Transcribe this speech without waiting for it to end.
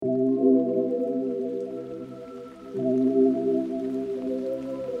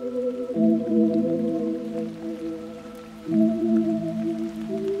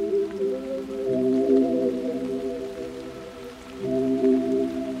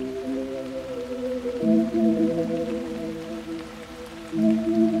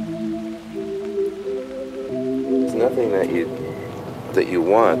that you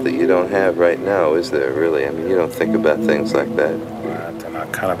want that you don't have right now, is there really? I mean, you don't think about things like that. And I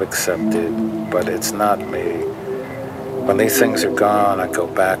kind of accept it, but it's not me. When these things are gone, I go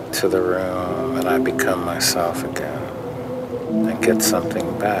back to the room and I become myself again and get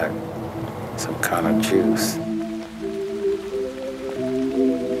something back, some kind of juice.